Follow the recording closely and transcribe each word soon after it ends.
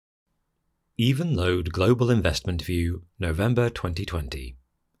Evenlode Global Investment View, November 2020.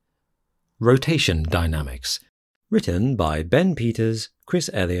 Rotation Dynamics, written by Ben Peters, Chris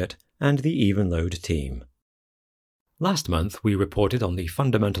Elliott, and the Evenlode team. Last month, we reported on the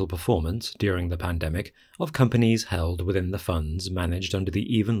fundamental performance during the pandemic of companies held within the funds managed under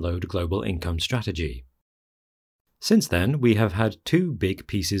the Evenlode Global Income Strategy. Since then, we have had two big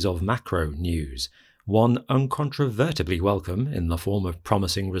pieces of macro news. One uncontrovertibly welcome in the form of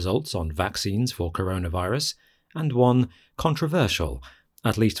promising results on vaccines for coronavirus, and one controversial,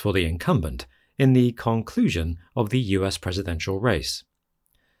 at least for the incumbent, in the conclusion of the US presidential race.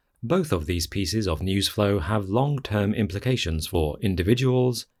 Both of these pieces of news flow have long-term implications for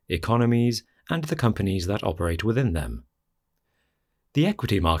individuals, economies, and the companies that operate within them. The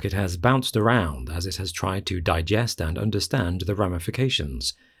equity market has bounced around as it has tried to digest and understand the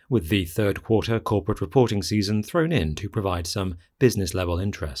ramifications, with the third quarter corporate reporting season thrown in to provide some business-level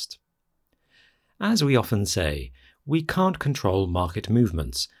interest. As we often say, we can't control market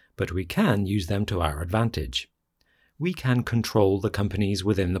movements, but we can use them to our advantage. We can control the companies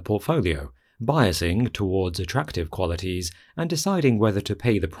within the portfolio, biasing towards attractive qualities and deciding whether to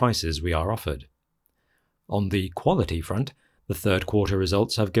pay the prices we are offered. On the quality front, the third quarter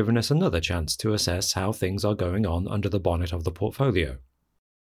results have given us another chance to assess how things are going on under the bonnet of the portfolio.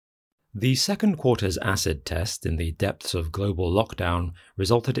 The second quarter's acid test in the depths of global lockdown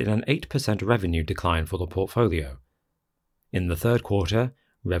resulted in an 8% revenue decline for the portfolio. In the third quarter,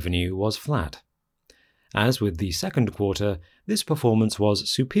 revenue was flat. As with the second quarter, this performance was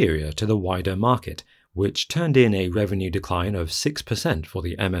superior to the wider market, which turned in a revenue decline of 6% for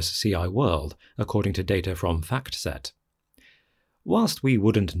the MSCI World, according to data from FactSet. Whilst we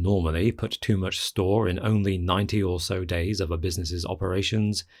wouldn't normally put too much store in only 90 or so days of a business's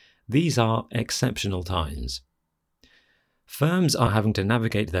operations, these are exceptional times. Firms are having to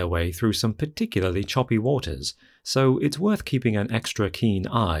navigate their way through some particularly choppy waters, so it's worth keeping an extra keen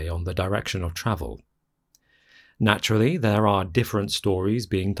eye on the direction of travel. Naturally, there are different stories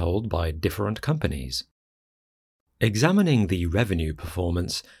being told by different companies. Examining the revenue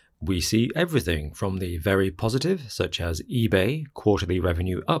performance, we see everything from the very positive, such as eBay, quarterly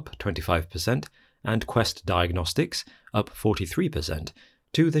revenue up 25%, and Quest Diagnostics, up 43%,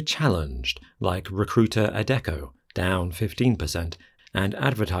 to the challenged, like recruiter Adecco, down 15%, and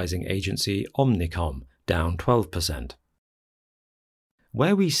advertising agency Omnicom, down 12%.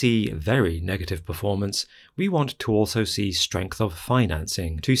 Where we see very negative performance, we want to also see strength of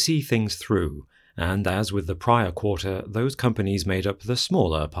financing to see things through, and as with the prior quarter, those companies made up the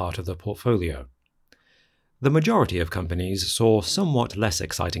smaller part of the portfolio. The majority of companies saw somewhat less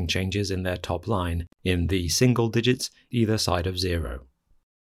exciting changes in their top line, in the single digits either side of zero.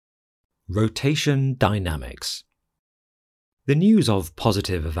 Rotation Dynamics. The news of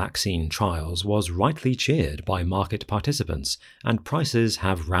positive vaccine trials was rightly cheered by market participants, and prices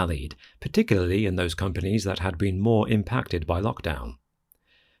have rallied, particularly in those companies that had been more impacted by lockdown.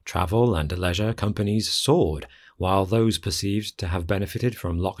 Travel and leisure companies soared, while those perceived to have benefited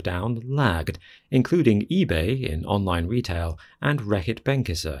from lockdown lagged, including eBay in online retail and Reckitt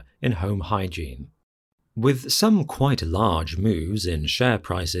Benckiser in home hygiene. With some quite large moves in share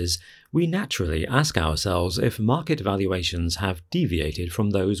prices, we naturally ask ourselves if market valuations have deviated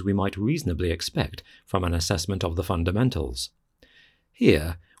from those we might reasonably expect from an assessment of the fundamentals.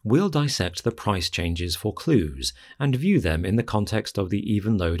 Here, we'll dissect the price changes for clues and view them in the context of the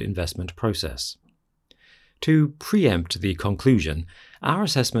Evenlode investment process. To preempt the conclusion, our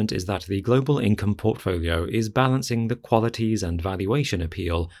assessment is that the global income portfolio is balancing the qualities and valuation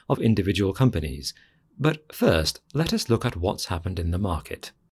appeal of individual companies. But first, let us look at what's happened in the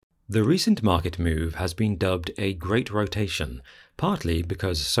market. The recent market move has been dubbed a great rotation, partly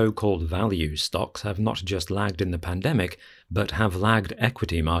because so-called value stocks have not just lagged in the pandemic, but have lagged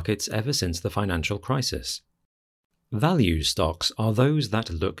equity markets ever since the financial crisis. Value stocks are those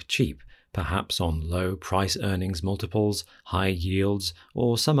that look cheap, perhaps on low price-earnings multiples, high yields,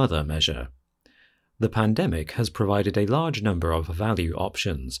 or some other measure. The pandemic has provided a large number of value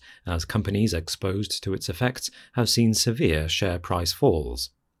options, as companies exposed to its effects have seen severe share price falls.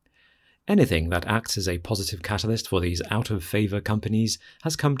 Anything that acts as a positive catalyst for these out-of-favor companies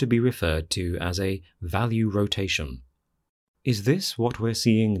has come to be referred to as a value rotation. Is this what we're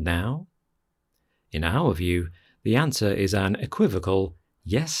seeing now? In our view, the answer is an equivocal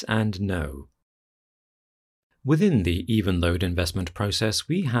yes and no. Within the Evenlode investment process,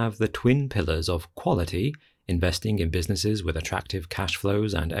 we have the twin pillars of quality, investing in businesses with attractive cash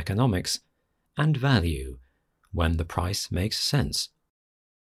flows and economics, and value, when the price makes sense.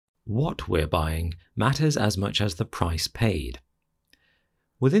 What we're buying matters as much as the price paid.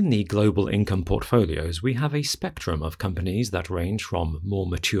 Within the global income portfolios, we have a spectrum of companies that range from more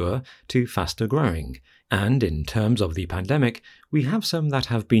mature to faster growing, and in terms of the pandemic, we have some that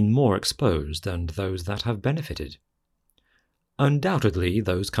have been more exposed and those that have benefited. Undoubtedly,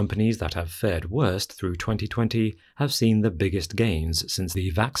 those companies that have fared worst through 2020 have seen the biggest gains since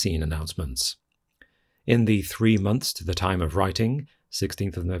the vaccine announcements. In the 3 months to the time of writing,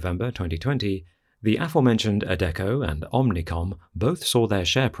 16th of November 2020, the aforementioned Adecco and Omnicom both saw their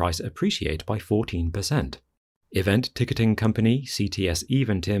share price appreciate by 14%. Event ticketing company CTS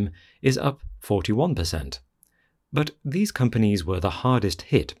Eventim is up 41%. But these companies were the hardest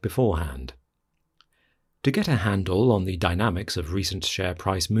hit beforehand. To get a handle on the dynamics of recent share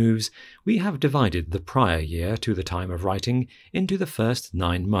price moves, we have divided the prior year to the time of writing into the first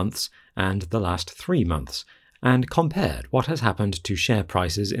 9 months and the last 3 months, and compared what has happened to share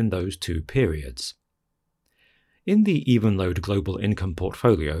prices in those 2 periods. In the Evenlode global income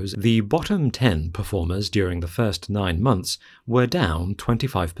portfolios, the bottom 10 performers during the first 9 months were down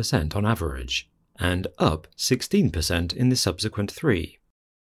 25% on average, and up 16% in the subsequent 3.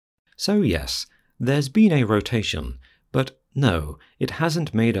 So yes, there's been a rotation, but no, it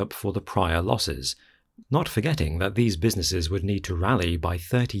hasn't made up for the prior losses, not forgetting that these businesses would need to rally by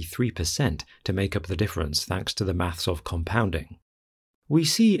 33% to make up the difference thanks to the maths of compounding. We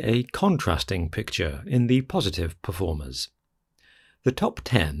see a contrasting picture in the positive performers. The top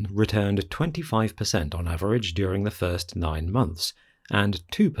 10 returned 25% on average during the first 9 months, and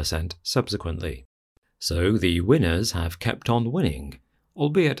 2% subsequently. So the winners have kept on winning,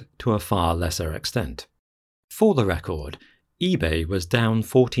 albeit to a far lesser extent. For the record, eBay was down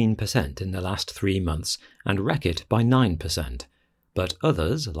 14% in the last 3 months and Reckitt by 9%, but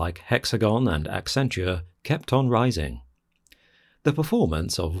others like Hexagon and Accenture kept on rising. The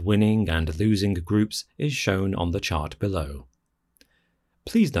performance of winning and losing groups is shown on the chart below.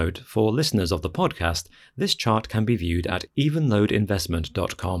 Please note, for listeners of the podcast, this chart can be viewed at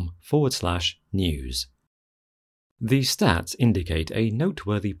evenlodeinvestment.com/news. The stats indicate a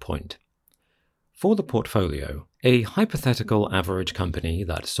noteworthy point. For the portfolio, a hypothetical average company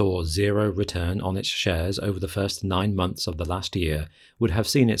that saw 0 return on its shares over the first 9 months of the last year would have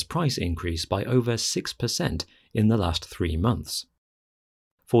seen its price increase by over 6% in the last 3 months.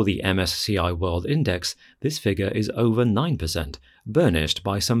 For the MSCI World Index, this figure is over 9%, burnished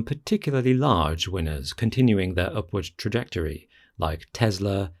by some particularly large winners continuing their upward trajectory, like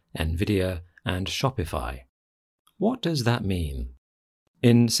Tesla, Nvidia, and Shopify. What does that mean?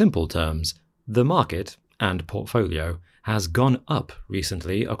 In simple terms, the market and portfolio has gone up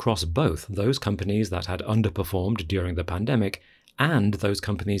recently across both those companies that had underperformed during the pandemic and those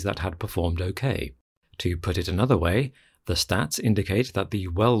companies that had performed okay. To put it another way, the stats indicate that the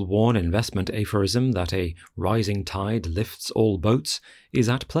well-worn investment aphorism that a rising tide lifts all boats is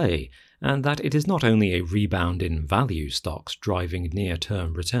at play, and that it is not only a rebound in value stocks driving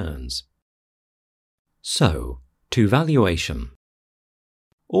near-term returns. So, to valuation.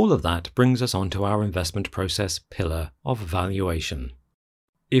 All of that brings us onto our investment process pillar of valuation.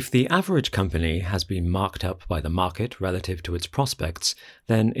 If the average company has been marked up by the market relative to its prospects,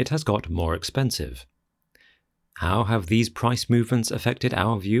 then it has got more expensive. How have these price movements affected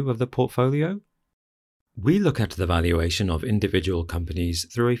our view of the portfolio? We look at the valuation of individual companies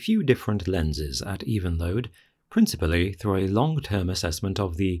through a few different lenses at Evenlode, principally through a long-term assessment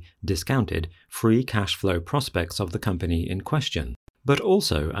of the discounted free cash flow prospects of the company in question, but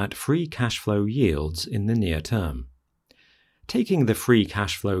also at free cash flow yields in the near term. Taking the free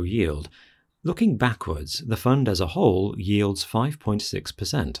cash flow yield, looking backwards, the fund as a whole yields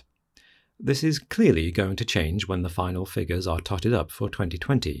 5.6%. This is clearly going to change when the final figures are totted up for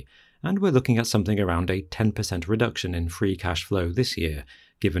 2020, and we're looking at something around a 10% reduction in free cash flow this year,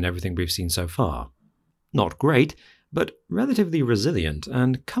 given everything we've seen so far. Not great, but relatively resilient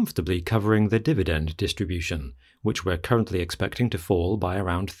and comfortably covering the dividend distribution, which we're currently expecting to fall by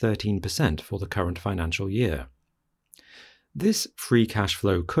around 13% for the current financial year. This free cash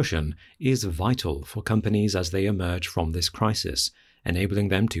flow cushion is vital for companies as they emerge from this crisis, enabling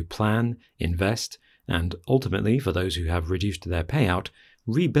them to plan, invest, and ultimately, for those who have reduced their payout,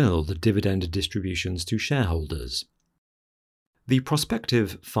 rebuild dividend distributions to shareholders. The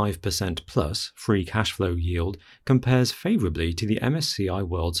prospective 5% plus free cash flow yield compares favourably to the MSCI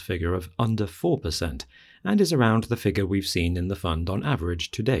World's figure of under 4% and is around the figure we've seen in the fund on average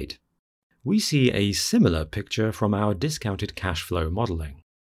to date. We see a similar picture from our discounted cash flow modelling.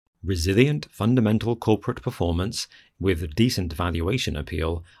 Resilient fundamental corporate performance with decent valuation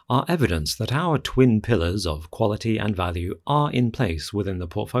appeal are evidence that our twin pillars of quality and value are in place within the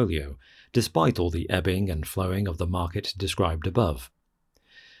portfolio, despite all the ebbing and flowing of the market described above.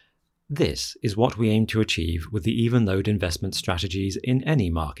 This is what we aim to achieve with the Evenlode investment strategies in any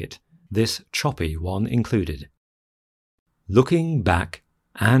market, this choppy one included. Looking back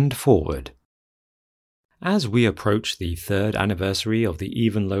and forward. As we approach the third anniversary of the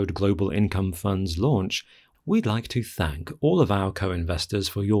Evenlode Global Income Fund's launch, we'd like to thank all of our co-investors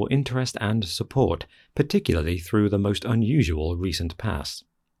for your interest and support, particularly through the most unusual recent past.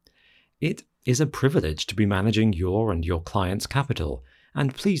 It is a privilege to be managing your and your clients' capital,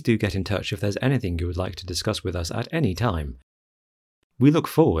 and please do get in touch if there's anything you would like to discuss with us at any time. We look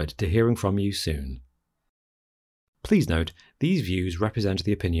forward to hearing from you soon. Please note, these views represent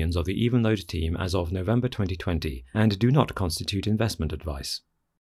the opinions of the Evenlode team as of November 2020 and do not constitute investment advice.